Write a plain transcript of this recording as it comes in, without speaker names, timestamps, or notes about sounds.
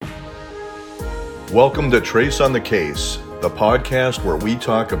Welcome to Trace on the Case, the podcast where we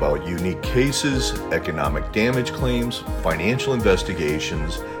talk about unique cases, economic damage claims, financial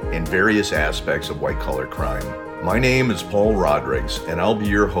investigations, and various aspects of white-collar crime. My name is Paul Rodrigues, and I'll be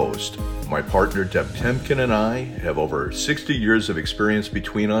your host. My partner Deb Temkin and I have over 60 years of experience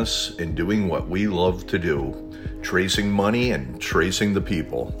between us in doing what we love to do, tracing money and tracing the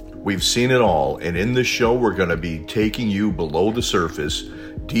people. We've seen it all, and in this show we're going to be taking you below the surface,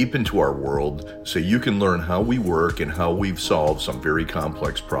 deep into our world, so you can learn how we work and how we've solved some very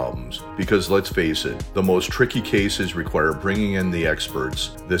complex problems. Because let's face it, the most tricky cases require bringing in the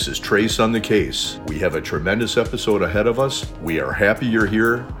experts. This is Trace on the Case. We have a tremendous episode ahead of us. We are happy you're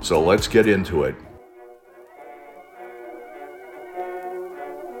here, so let's get into it.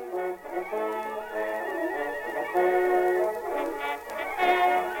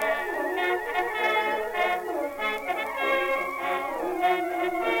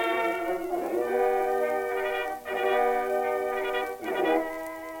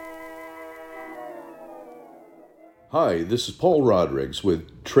 Hi, this is Paul Rodrigues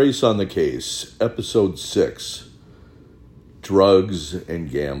with Trace on the Case, Episode 6. Drugs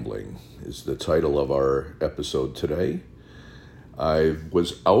and Gambling is the title of our episode today. I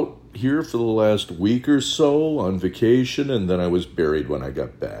was out here for the last week or so on vacation, and then I was buried when I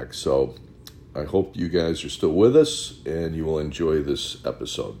got back. So I hope you guys are still with us, and you will enjoy this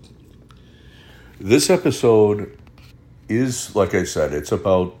episode. This episode is, like I said, it's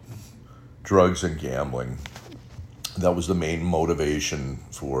about drugs and gambling. That was the main motivation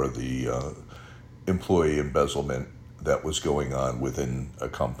for the employee embezzlement that was going on within a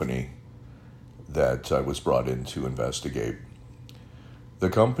company that I was brought in to investigate. The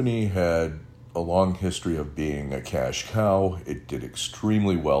company had a long history of being a cash cow. It did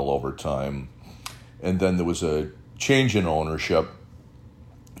extremely well over time. And then there was a change in ownership,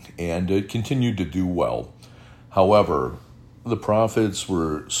 and it continued to do well. However, the profits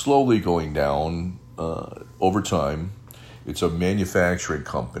were slowly going down over time. It's a manufacturing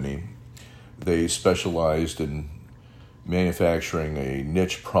company. They specialized in manufacturing a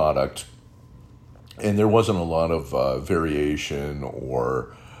niche product, and there wasn't a lot of variation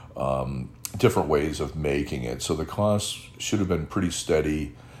or different ways of making it. So the costs should have been pretty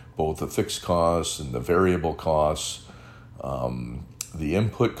steady, both the fixed costs and the variable costs, the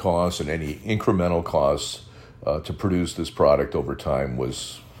input costs, and any incremental costs to produce this product over time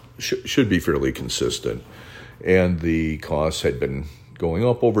should be fairly consistent. And the costs had been going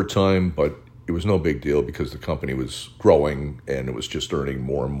up over time, but it was no big deal because the company was growing and it was just earning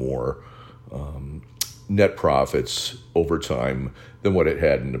more and more net profits over time than what it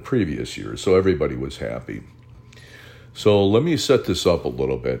had in the previous years. So everybody was happy. So let me set this up a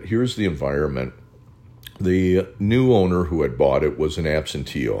little bit. Here's the environment. The new owner who had bought it was an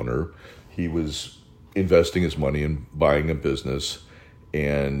absentee owner. He was investing his money in buying a business,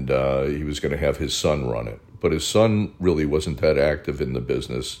 and he was going to have his son run it. But his son really wasn't that active in the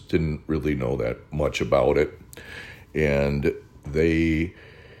business, didn't really know that much about it. And he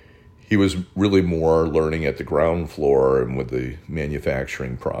was really more learning at the ground floor and with the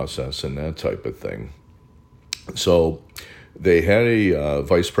manufacturing process and that type of thing. So they had a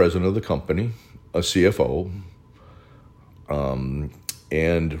vice president of the company, a CFO,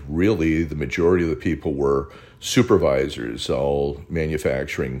 and really the majority of the people were supervisors, all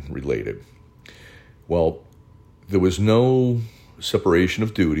manufacturing related. Well, there was no separation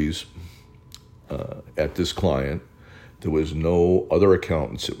of duties at this client. There was no other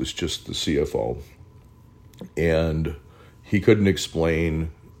accountants. It was just the CFO. And he couldn't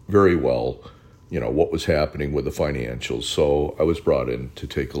explain very well, what was happening with the financials. So I was brought in to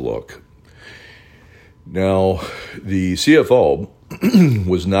take a look. Now, the CFO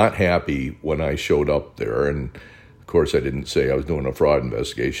was not happy when I showed up there. And of course, I didn't say I was doing a fraud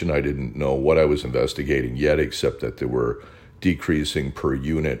investigation. I didn't know what I was investigating yet, except that there were decreasing per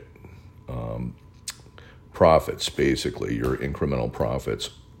unit profits, basically, your incremental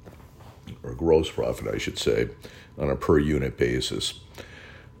profits, or gross profit, I should say, on a per unit basis.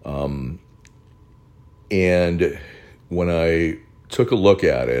 And when I took a look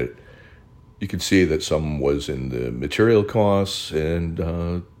at it, you could see that some was in the material costs, and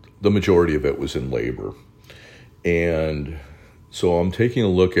the majority of it was in labor. And so I'm taking a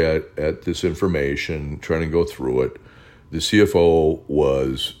look at this information, trying to go through it. The CFO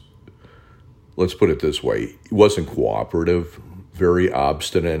was, let's put it this way, he wasn't cooperative, very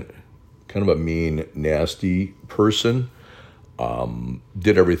obstinate, kind of a mean, nasty person.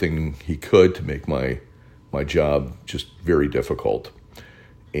 Did everything he could to make my job just very difficult.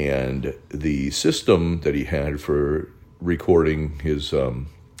 And the system that he had for recording his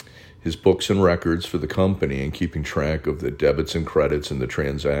his books and records for the company and keeping track of the debits and credits and the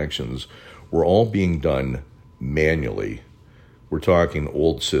transactions were all being done manually. We're talking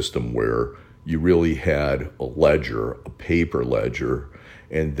old system where you really had a ledger, a paper ledger,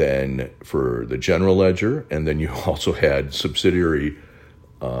 and then for the general ledger, and then you also had subsidiary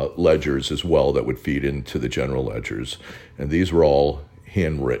ledgers as well that would feed into the general ledgers. And these were all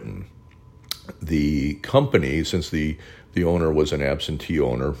handwritten. The company, since the owner was an absentee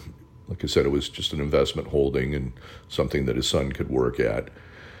owner, like I said, it was just an investment holding and something that his son could work at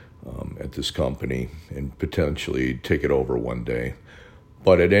this company and potentially take it over one day.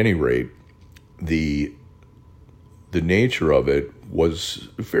 But at any rate, the nature of it was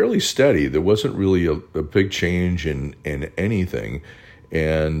fairly steady. There wasn't really a big change in anything.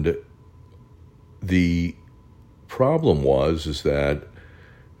 And the problem is that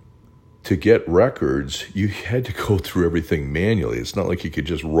to get records, you had to go through everything manually. It's not like you could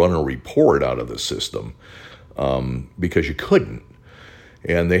just run a report out of the system because you couldn't.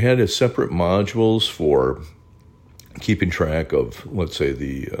 And they had separate modules for keeping track of, let's say,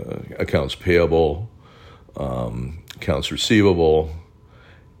 the accounts payable, accounts receivable,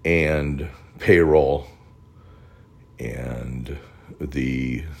 and payroll, and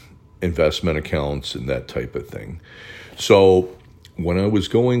the investment accounts and that type of thing. So when I was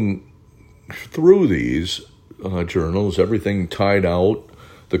going through these journals, everything tied out.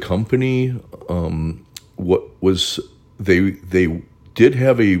 The company, they did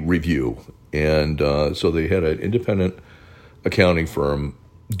have a review, and so they had an independent accounting firm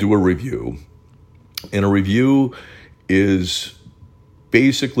do a review, and a review is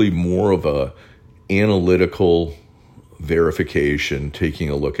basically more of a analytical verification, taking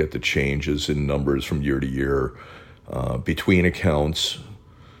a look at the changes in numbers from year to year between accounts.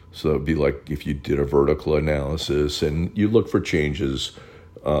 So it'd be like if you did a vertical analysis and you look for changes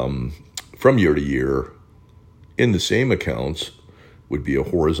from year to year in the same accounts, would be a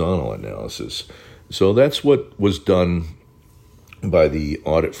horizontal analysis. So that's what was done by the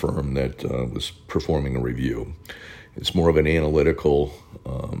audit firm that was performing a review. It's more of an analytical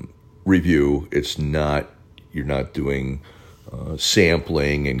review. It's not, you're not doing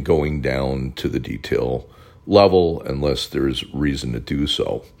sampling and going down to the detail level unless there's reason to do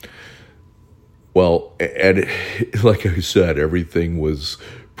so. Well, and like I said, everything was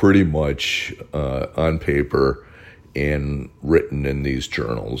pretty much on paper and written in these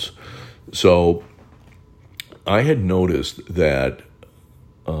journals. So I had noticed that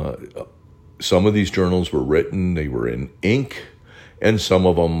some of these journals were written, they were in ink, and some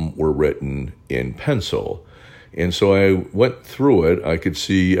of them were written in pencil. And so I went through it. I could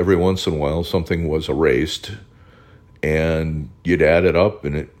see every once in a while something was erased, and you'd add it up,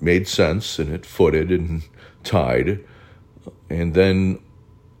 and it made sense, and it footed and tied. And then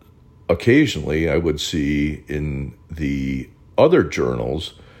occasionally I would see in the other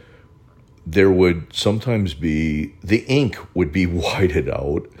journals, there would sometimes be, the ink would be whited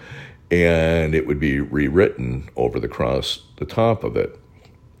out, and it would be rewritten over the top of it.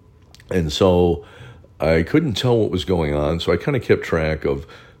 And so I couldn't tell what was going on, so I kind of kept track of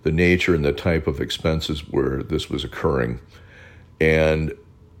the nature and the type of expenses where this was occurring. And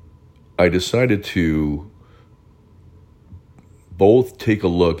I decided to both take a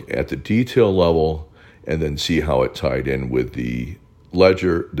look at the detail level and then see how it tied in with the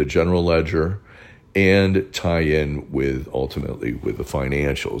ledger, the general ledger, and tie in with ultimately with the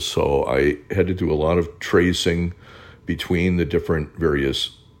financials. So I had to do a lot of tracing between the different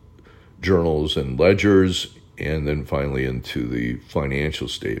various journals and ledgers, and then finally into the financial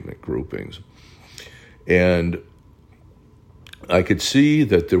statement groupings. And I could see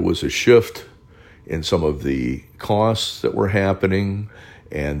that there was a shift in some of the costs that were happening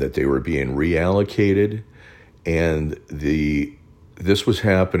and that they were being reallocated. And this was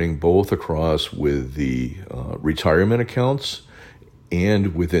happening both across with the retirement accounts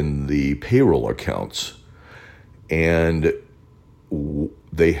and within the payroll accounts. And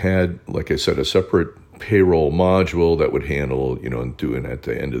they had, like I said, a separate payroll module that would handle, and doing at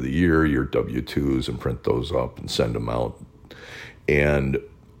the end of the year, your W-2s and print those up and send them out. And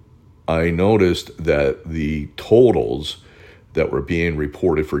I noticed that the totals that were being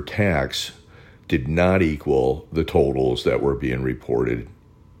reported for tax did not equal the totals that were being reported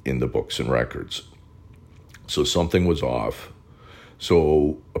in the books and records. So something was off.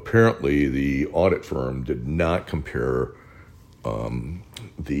 So apparently the audit firm did not compare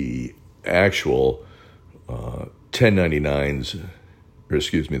the actual 1099s, or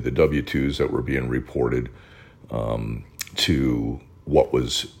the W-2s that were being reported to what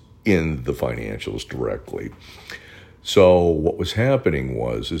was in the financials directly. So what was happening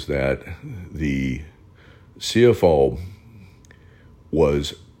is that the CFO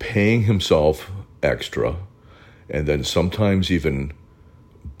was paying himself extra, and then sometimes even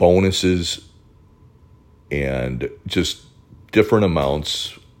bonuses and just different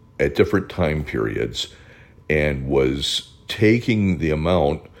amounts at different time periods, and was taking the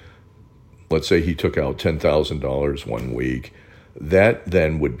amount. Let's say he took out $10,000 one week. That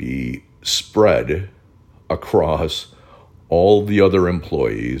then would be spread across all the other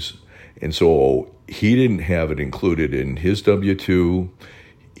employees. And so he didn't have it included in his W-2.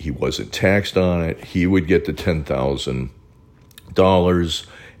 He wasn't taxed on it. He would get the $10,000,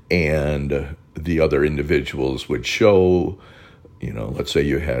 and the other individuals would show, let's say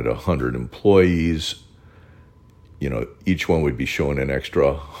you had 100 employees, each one would be showing an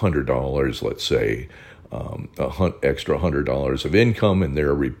extra $100, let's say, extra $100 of income, and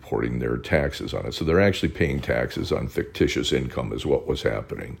they're reporting their taxes on it. So they're actually paying taxes on fictitious income is what was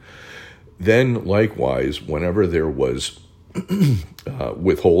happening. Then, likewise, whenever there was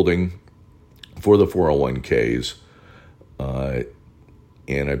withholding for the 401ks,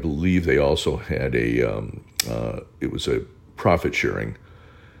 and I believe they also had it was a profit sharing.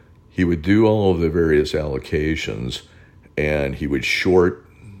 He would do all of the various allocations, and he would short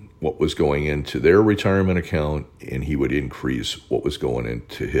what was going into their retirement account, and he would increase what was going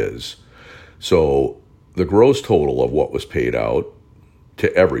into his. So the gross total of what was paid out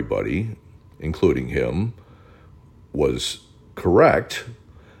to everybody, including him, was correct,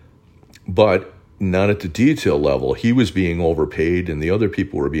 but not at the detail level. He was being overpaid, and the other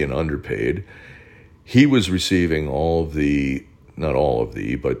people were being underpaid. He was receiving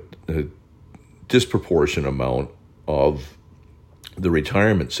but a disproportionate amount of the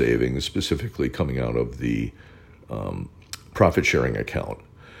retirement savings, specifically coming out of the profit sharing account.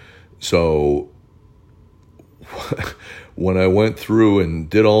 So when I went through and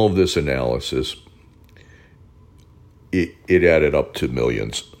did all of this analysis, it added up to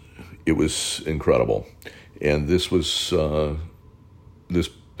millions. It was incredible. And this was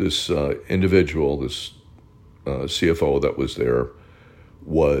this individual, this CFO that was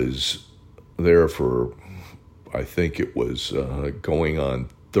there for, I think it was going on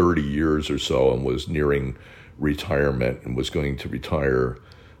 30 years or so, and was nearing retirement and was going to retire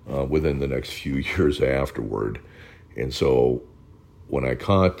within the next few years afterward. And so when I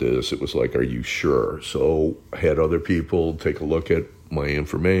caught this, it was like, are you sure? So I had other people take a look at my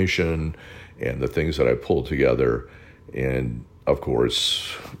information and the things that I pulled together. And of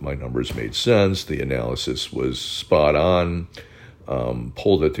course, my numbers made sense. The analysis was spot on.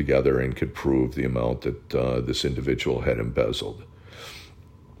 Pulled it together and could prove the amount that this individual had embezzled.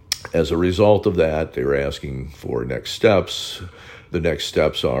 As a result of that, they were asking for next steps. The next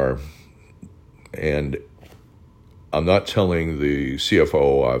steps are, and I'm not telling the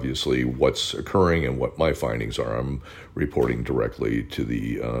CFO, obviously, what's occurring and what my findings are. I'm reporting directly to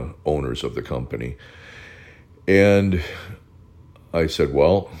the owners of the company. And I said,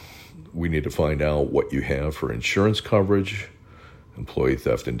 well, we need to find out what you have for insurance coverage, employee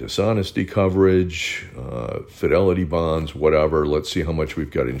theft and dishonesty coverage, fidelity bonds, whatever. Let's see how much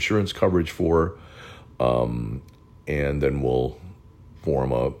we've got insurance coverage for, and then we'll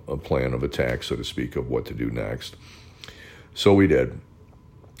form a plan of attack, so to speak, of what to do next. So we did.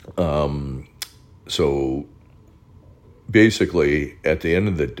 So basically, at the end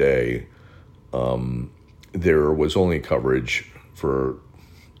of the day, there was only coverage for,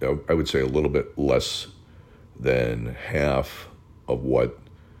 I would say, a little bit less than half of what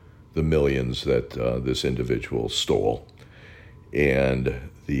the millions that this individual stole. And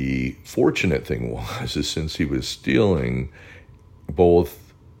the fortunate thing is since he was stealing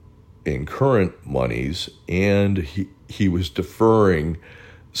both in current monies and he was deferring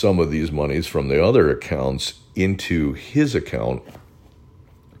some of these monies from the other accounts into his account,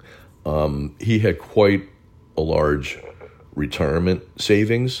 he had quite a large retirement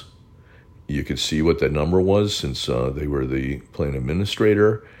savings. You could see what that number was since they were the plan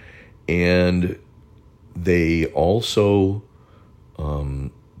administrator. And they also,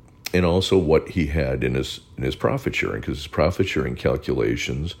 and also what he had in his profit sharing, because his profit sharing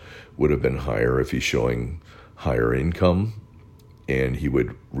calculations would have been higher if he's showing higher income, and he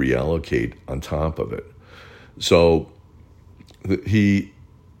would reallocate on top of it. So he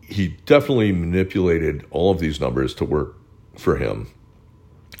definitely manipulated all of these numbers to work for him.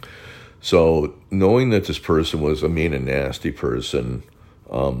 So knowing that this person was a mean and nasty person,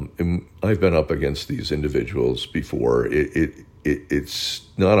 and I've been up against these individuals before. It's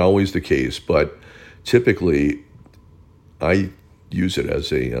not always the case, but typically I use it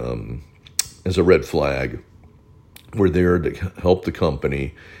as a red flag we're there to help the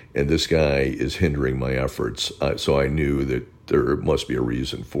company, and this guy is hindering my efforts. So I knew that there must be a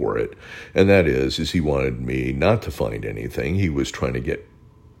reason for it. And that is he wanted me not to find anything. He was trying to get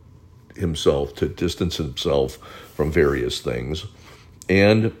himself to distance himself from various things.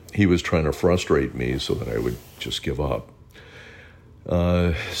 And he was trying to frustrate me so that I would just give up.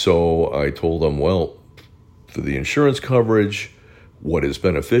 So I told him, well, for the insurance coverage, what is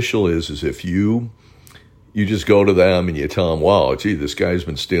beneficial is if you just go to them and you tell them, wow, gee, this guy's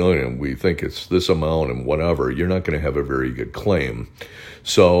been stealing and we think it's this amount and whatever, you're not going to have a very good claim.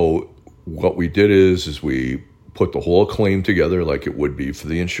 So what we did is we put the whole claim together like it would be for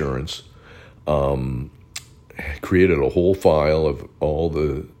the insurance, created a whole file of all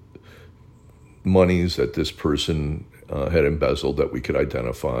the monies that this person had embezzled that we could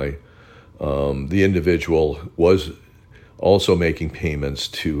identify. The individual was also making payments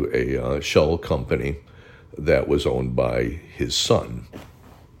to a shell company that was owned by his son.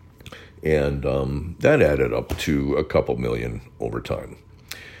 And that added up to a couple million over time.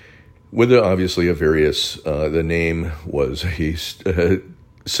 With obviously a various, the name was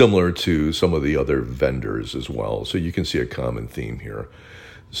similar to some of the other vendors as well. So you can see a common theme here.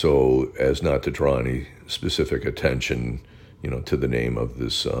 So as not to draw any specific attention, to the name of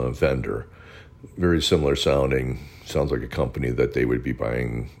this vendor. Very similar sounding, sounds like a company that they would be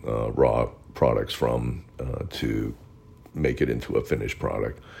buying raw products from to make it into a finished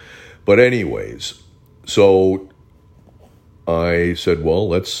product. But anyways, so I said, well,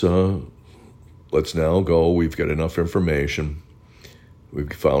 let's now go. We've got enough information.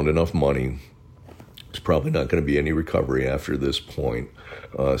 We've found enough money. There's probably not going to be any recovery after this point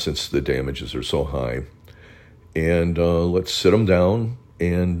since the damages are so high. And let's sit him down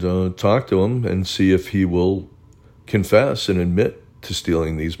and talk to him and see if he will confess and admit to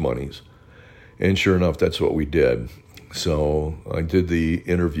stealing these monies. And sure enough, that's what we did. So I did the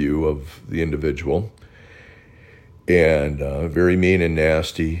interview of the individual, and very mean and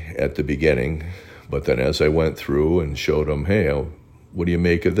nasty at the beginning. But then as I went through and showed him, hey, what do you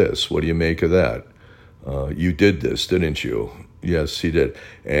make of this? What do you make of that? You did this, didn't you? Yes, he did.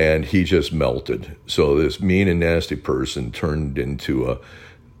 And he just melted. So this mean and nasty person turned into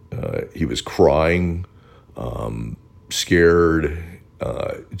he was crying, scared,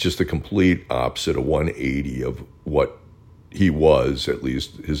 just the complete opposite, a 180 of what he was, at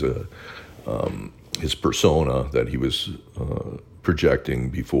least his persona that he was projecting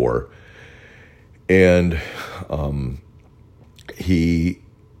before. And he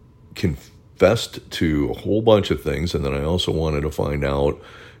confessed to a whole bunch of things, and then I also wanted to find out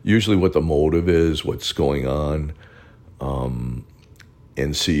usually what the motive is, what's going on,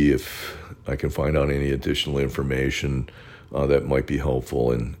 and see if I can find out any additional information that might be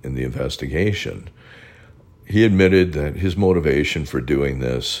helpful in the investigation. He admitted that his motivation for doing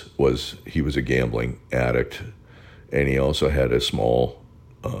this was he was a gambling addict, and he also had a small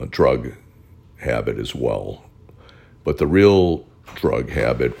drug habit as well. But the real drug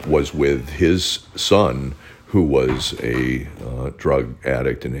habit was with his son, who was a drug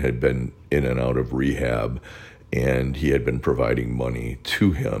addict and had been in and out of rehab, and he had been providing money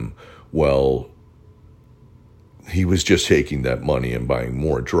to him. Well, he was just taking that money and buying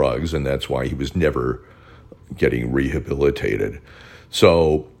more drugs, and that's why he was never getting rehabilitated.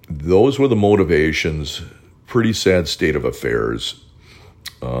 So those were the motivations. Pretty sad state of affairs.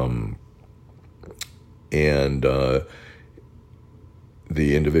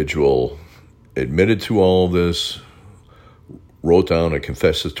 The individual admitted to all of this, wrote down a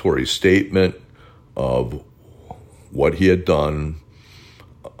confessatory statement of what he had done,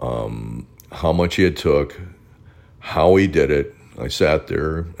 how much he had took, how he did it. I sat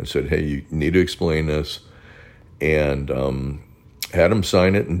there and said, hey, you need to explain this, and had him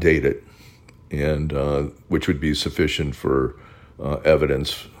sign it and date it, and which would be sufficient for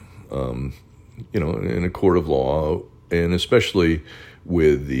evidence, in a court of law, and especially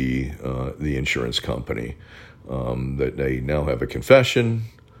with the insurance company, that they now have a confession.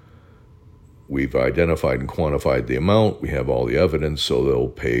 We've identified and quantified the amount. We have all the evidence, so they'll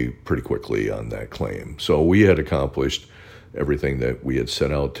pay pretty quickly on that claim. So we had accomplished everything that we had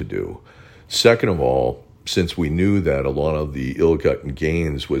set out to do. Second of all, since we knew that a lot of the ill-gotten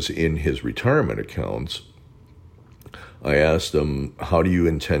gains was in his retirement accounts, I asked him, how do you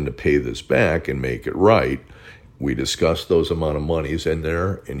intend to pay this back and make it right? We discussed those amount of monies in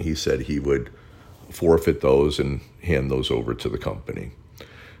there, and he said he would forfeit those and hand those over to the company.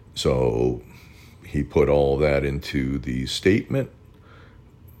 So he put all that into the statement.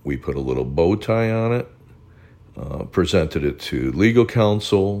 We put a little bow tie on it, presented it to legal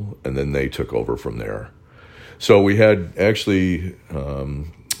counsel, and then they took over from there. So we had actually a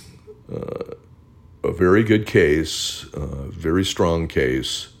very good case, very strong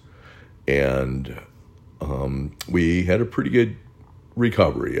case, and we had a pretty good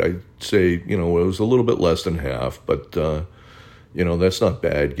recovery. I'd say, it was a little bit less than half, but, that's not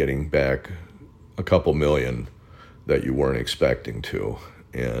bad, getting back a couple million that you weren't expecting to.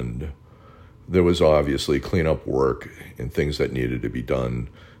 And there was obviously cleanup work and things that needed to be done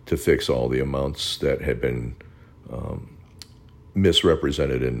to fix all the amounts that had been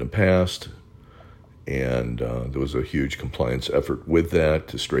misrepresented in the past. And there was a huge compliance effort with that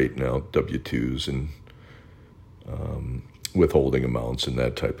to straighten out W-2s and withholding amounts and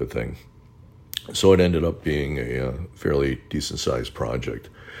that type of thing. So it ended up being a fairly decent-sized project.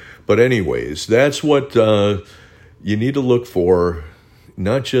 But anyways, that's what you need to look for,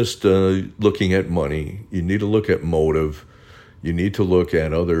 not just looking at money. You need to look at motive. You need to look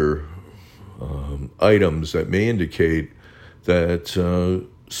at other items that may indicate that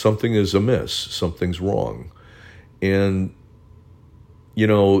something is amiss, something's wrong. And,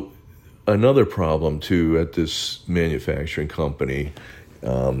 another problem, too, at this manufacturing company,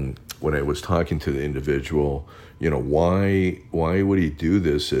 when I was talking to the individual, why would he do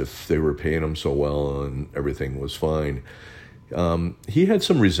this if they were paying him so well and everything was fine? He had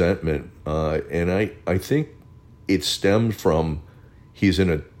some resentment, and I think it stemmed from he's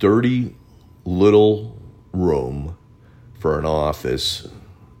in a dirty little room for an office,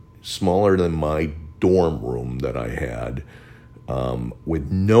 smaller than my dorm room that I had,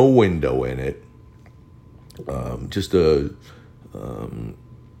 with no window in it, just from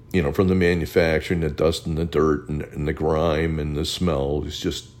the manufacturing, the dust and the dirt and the grime and the smell was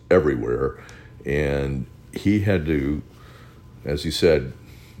just everywhere. And he had to, as he said,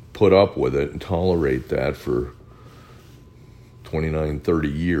 put up with it and tolerate that for 29, 30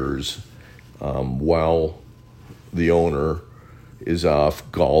 years, while the owner is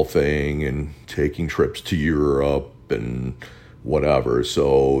off golfing and taking trips to Europe and whatever.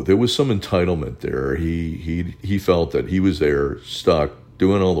 So there was some entitlement there. He felt that he was there, stuck,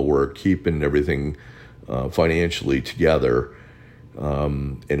 doing all the work, keeping everything financially together,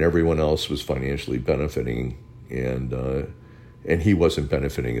 and everyone else was financially benefiting, and he wasn't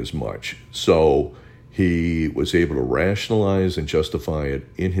benefiting as much. So he was able to rationalize and justify it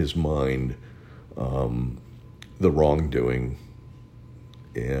in his mind, the wrongdoing,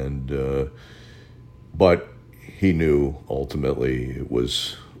 but he knew ultimately it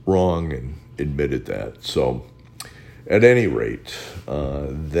was wrong and admitted that. So at any rate,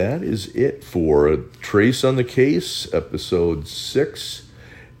 that is it for Trace on the Case, episode 6.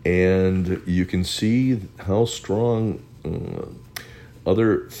 And you can see how strong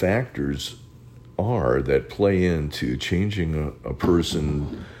other factors are that play into changing a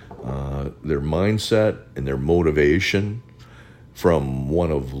person, their mindset and their motivation, from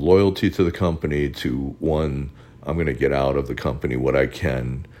one of loyalty to the company to one, I'm going to get out of the company what I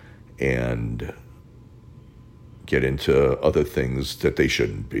can and get into other things that they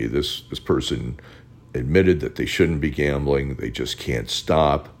shouldn't be. This person admitted that they shouldn't be gambling. They just can't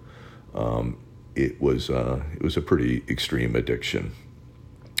stop. It was a pretty extreme addiction.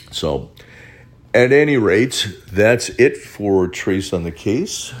 So at any rate, that's it for Trace on the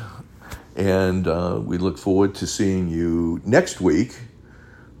Case. And we look forward to seeing you next week,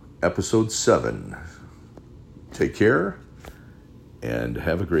 episode 7. Take care and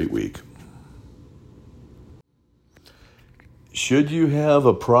have a great week. Should you have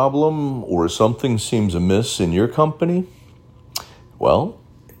a problem or something seems amiss in your company? Well,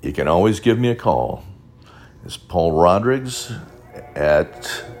 you can always give me a call. It's Paul Rodrigues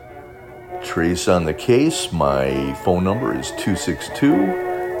at Trace on the Case. My phone number is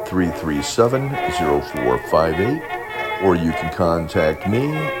 262-337-0458, or you can contact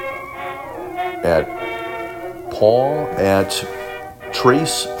me at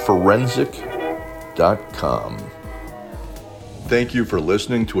paul@traceforensic.com. Thank you for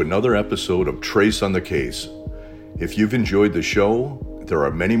listening to another episode of Trace on the Case. If you've enjoyed the show, there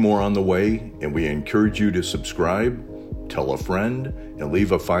are many more on the way, and we encourage you to subscribe, tell a friend, and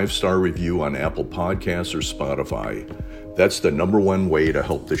leave a 5-star review on Apple Podcasts or Spotify. That's the number one way to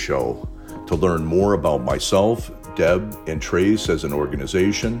help the show. To learn more about myself, Deb, and Trace as an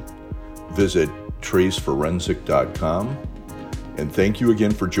organization, visit traceforensic.com. And thank you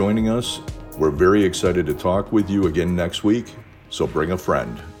again for joining us. We're very excited to talk with you again next week, so bring a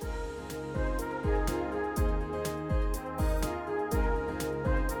friend.